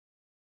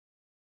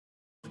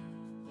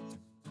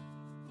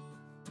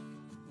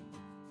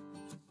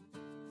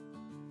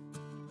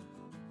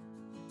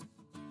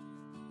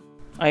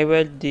I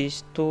weld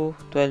these two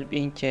 12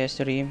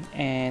 inches rim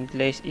and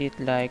lace it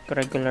like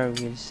regular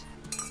wheels.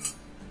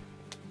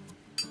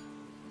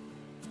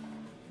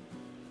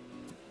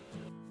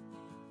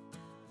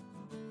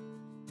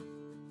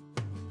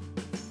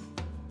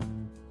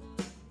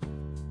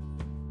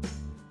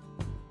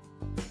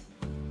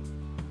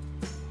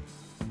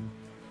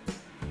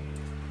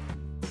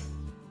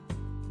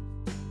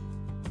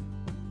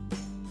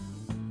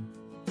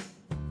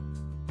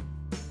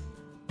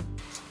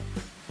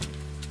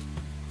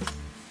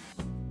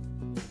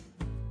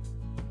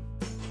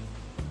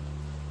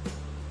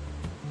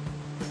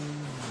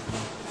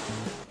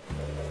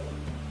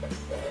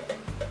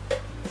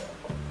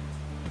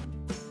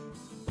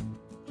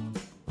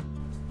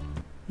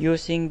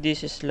 Using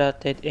this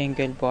slotted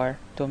angle bar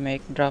to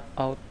make drop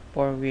out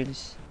for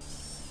wheels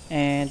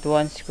and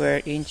 1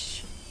 square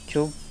inch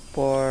tube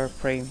for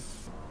frame.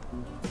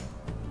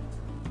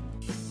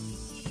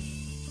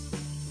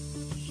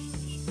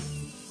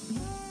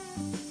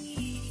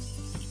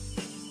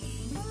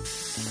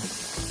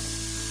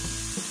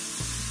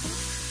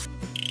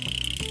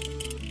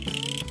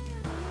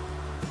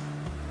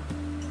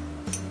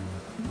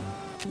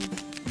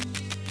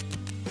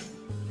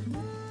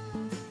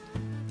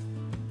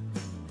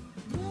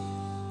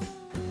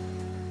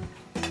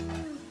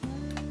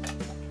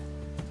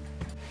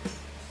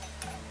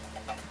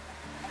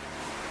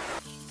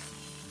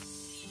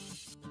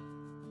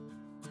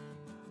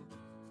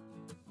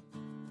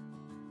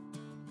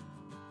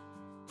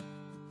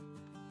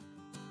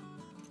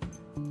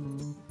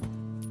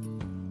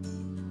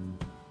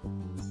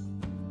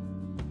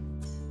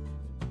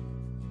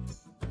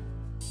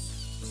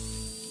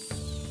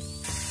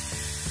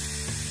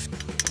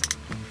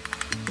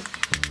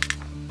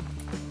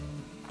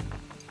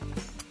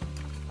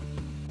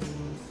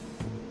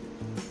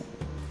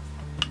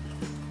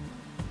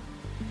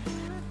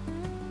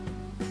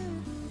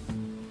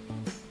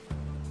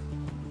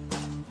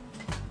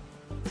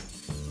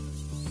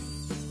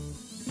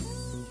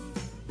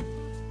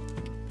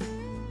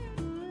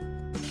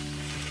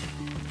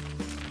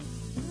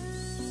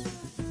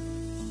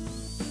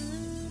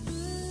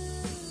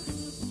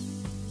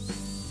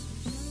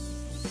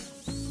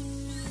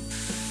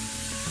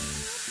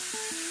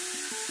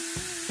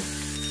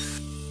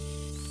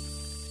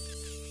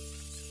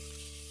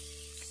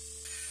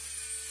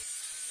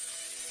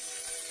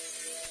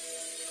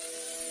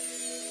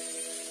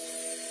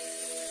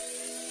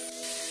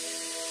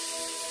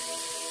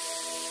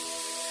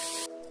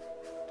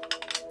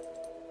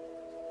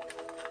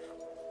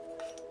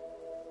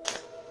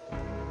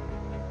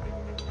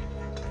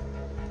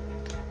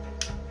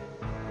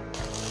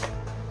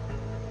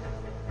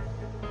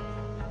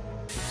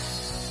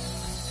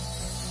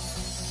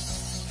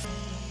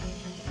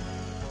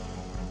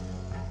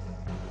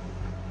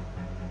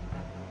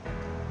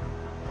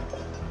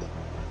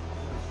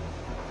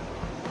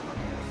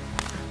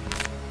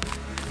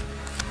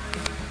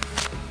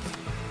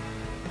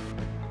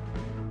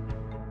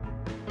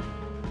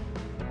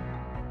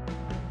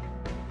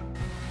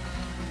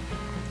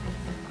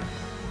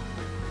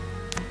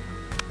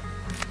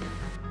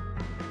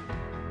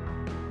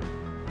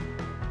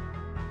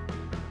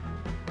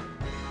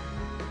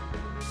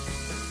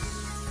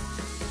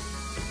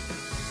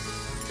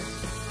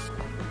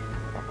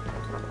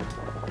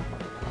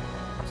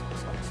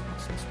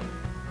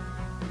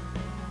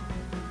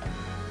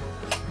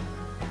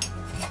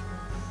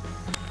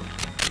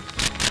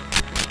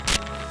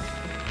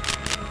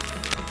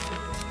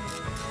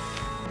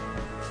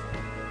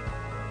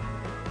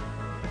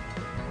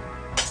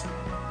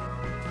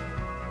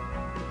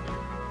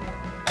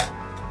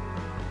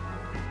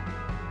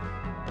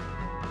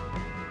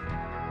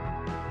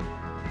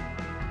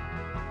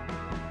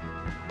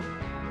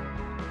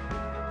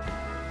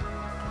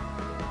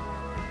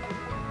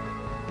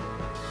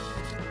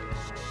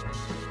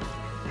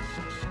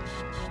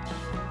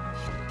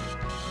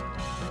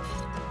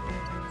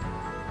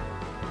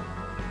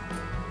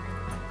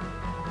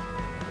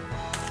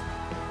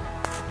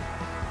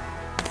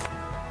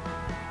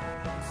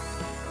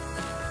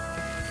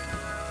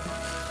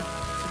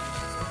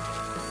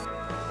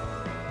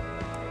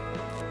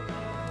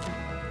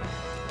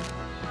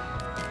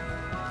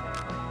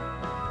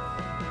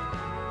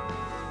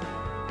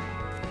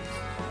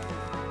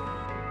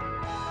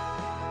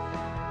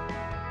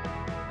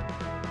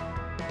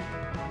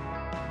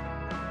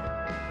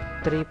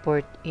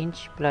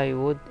 Three-fourth-inch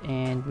plywood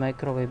and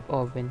microwave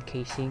oven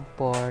casing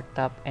for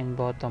top and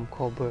bottom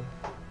cover.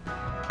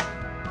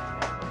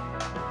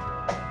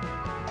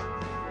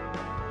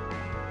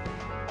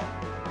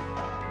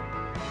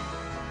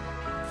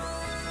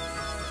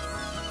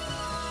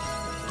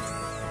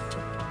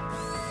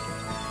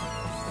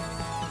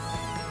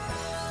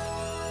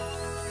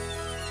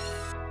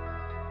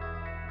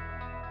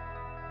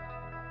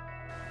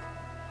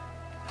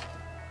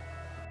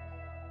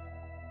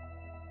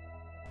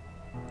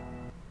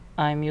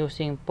 I'm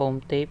using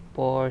foam tape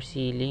for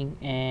sealing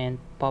and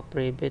pop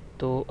rivet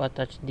to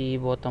attach the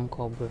bottom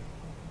cover.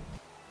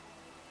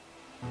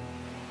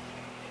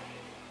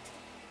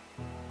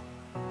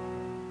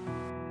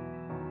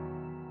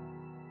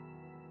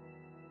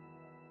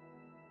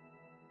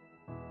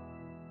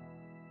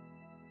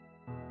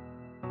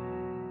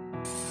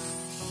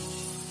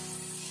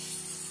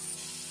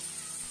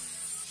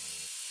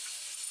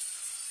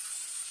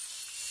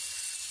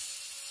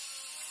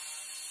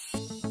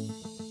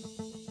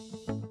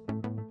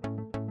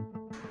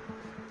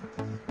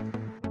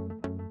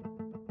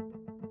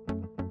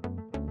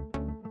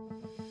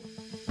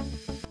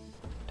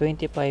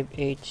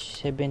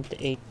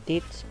 25H78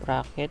 teeth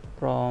sprocket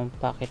from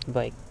Pocket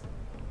Bike.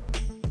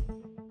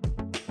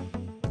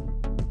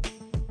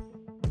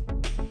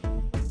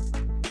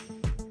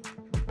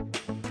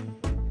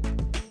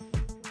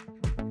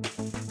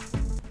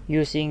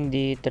 Using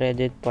the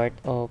threaded part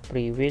of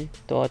freewheel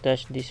to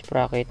attach this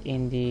sprocket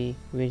in the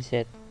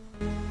wheelset.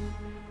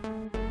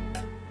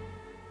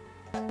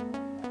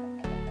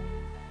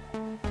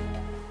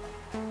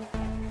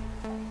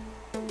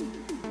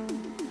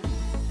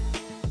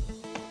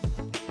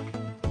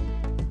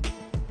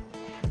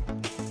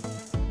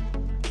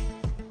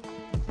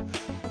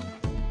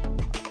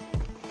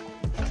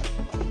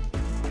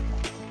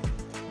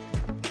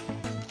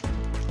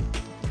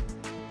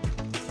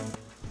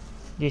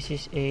 This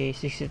is a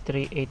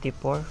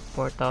 6384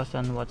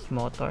 4000 watts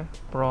motor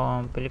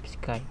from Philips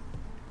Sky.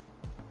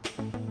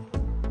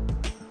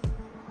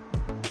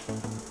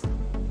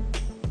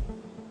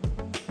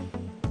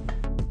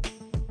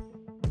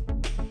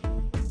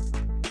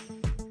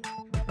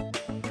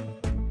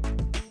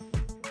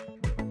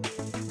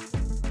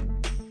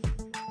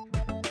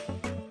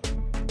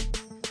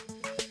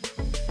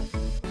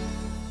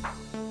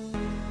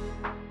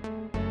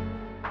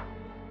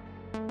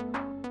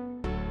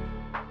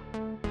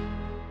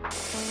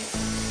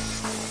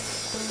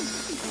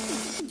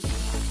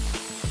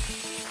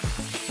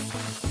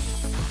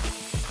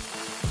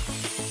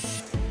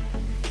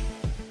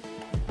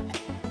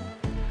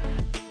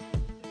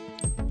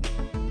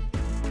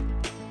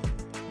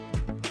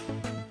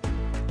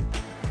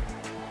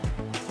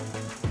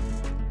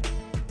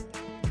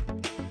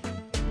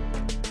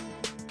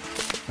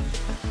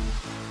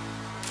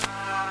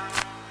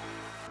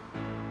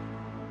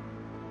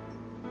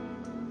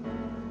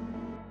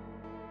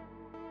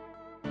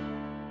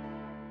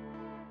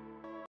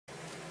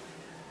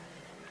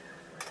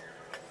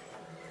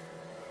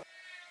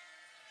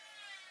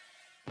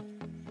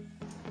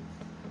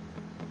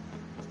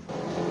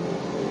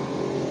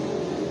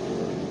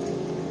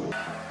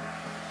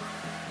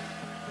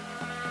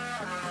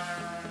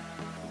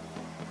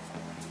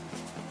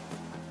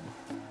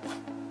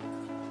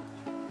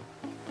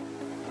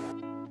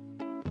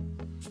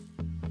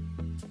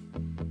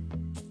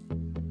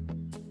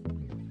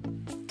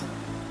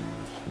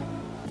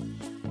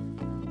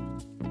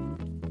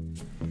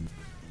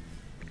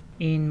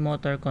 In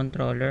motor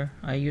controller,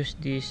 I use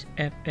this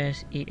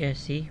FS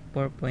ESC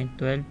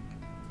 4.12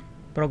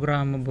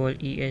 programmable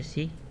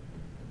ESC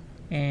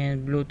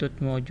and Bluetooth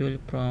module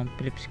from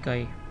Philips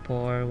Sky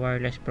for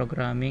wireless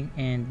programming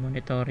and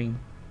monitoring.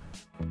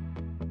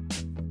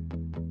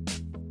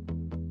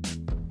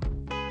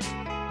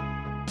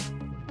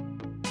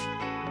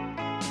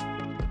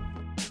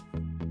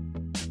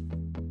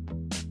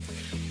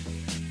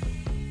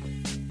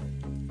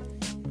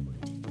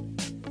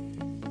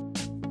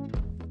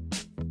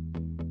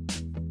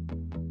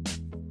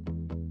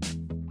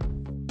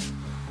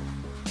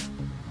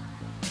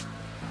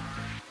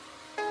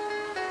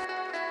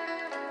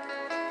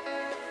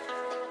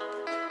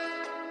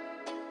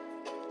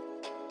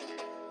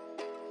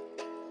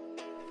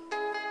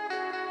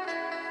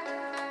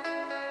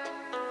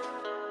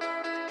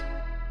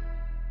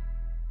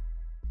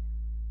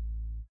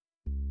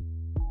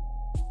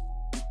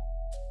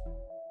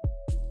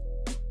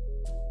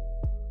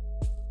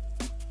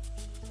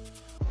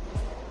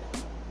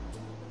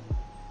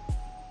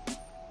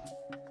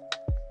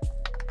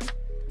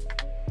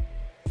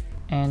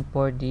 And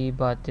for the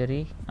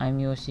battery, I'm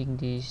using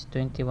this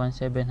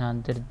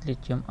 21700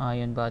 lithium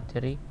ion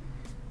battery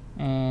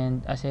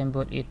and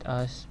assemble it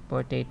as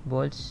 48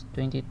 volts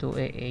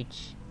 22Ah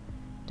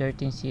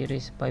 13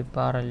 series 5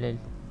 parallel,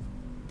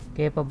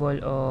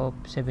 capable of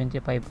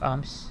 75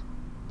 amps,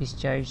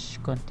 discharge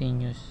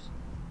continuous.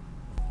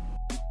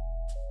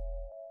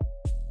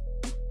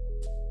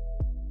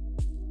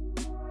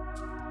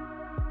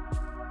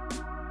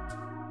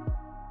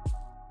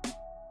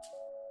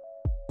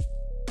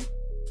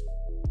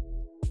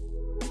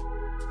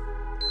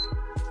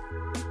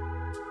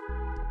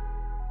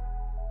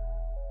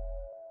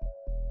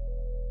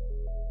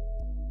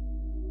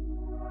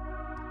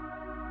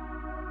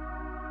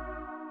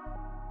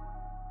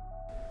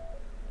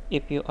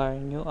 If you are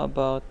new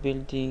about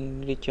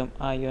building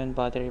lithium-ion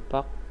battery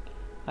pack,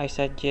 I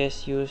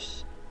suggest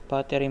use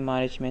Battery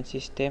Management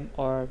System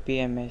or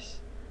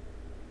BMS.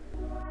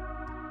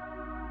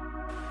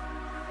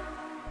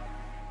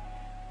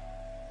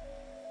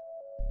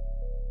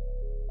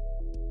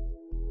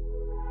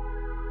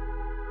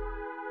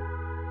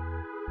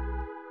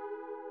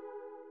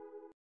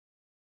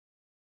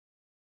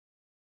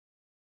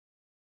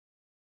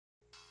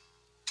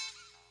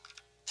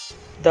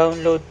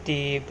 Download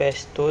the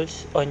best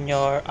tools on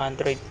your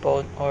Android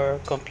phone or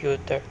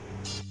computer.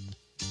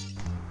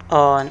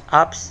 On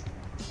Apps,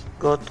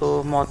 go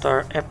to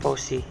Motor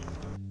FOC.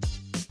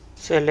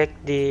 Select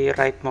the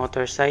right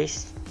motor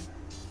size.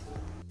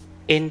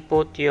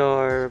 Input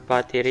your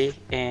battery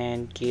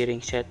and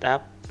gearing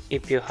setup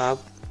if you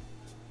have.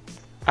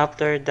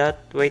 After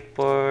that, wait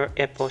for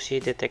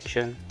FOC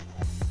detection.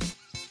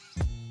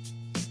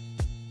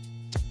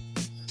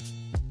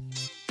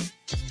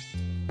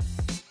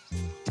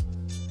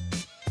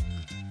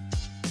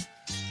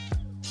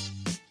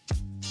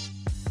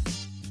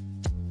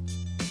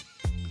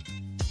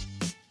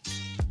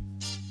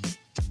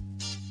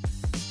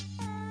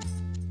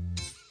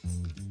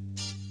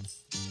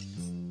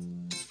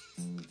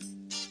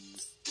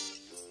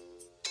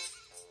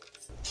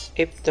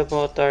 If the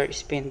motor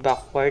spins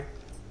backward,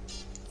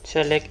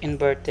 select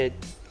inverted.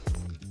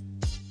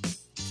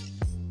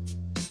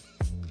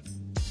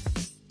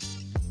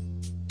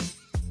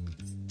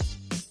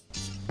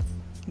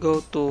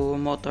 Go to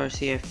motor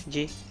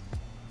CFG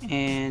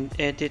and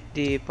edit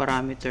the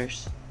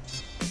parameters.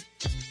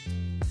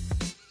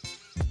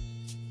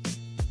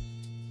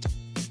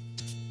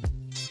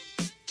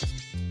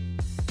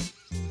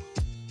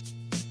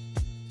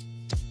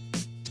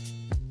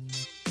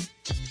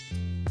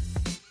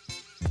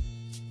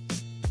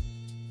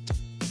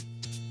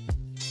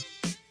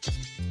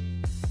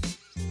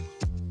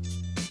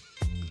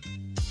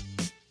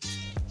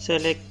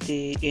 Select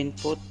the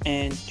input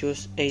and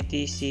choose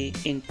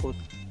ADC input.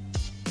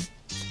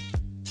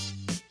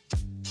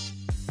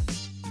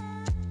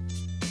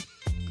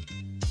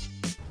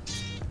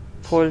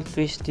 Full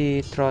twist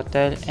the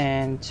throttle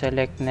and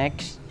select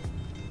next.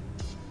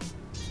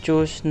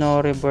 Choose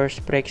no reverse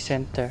brake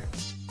center.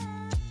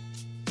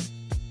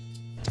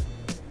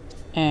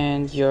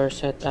 And your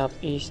setup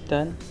is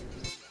done.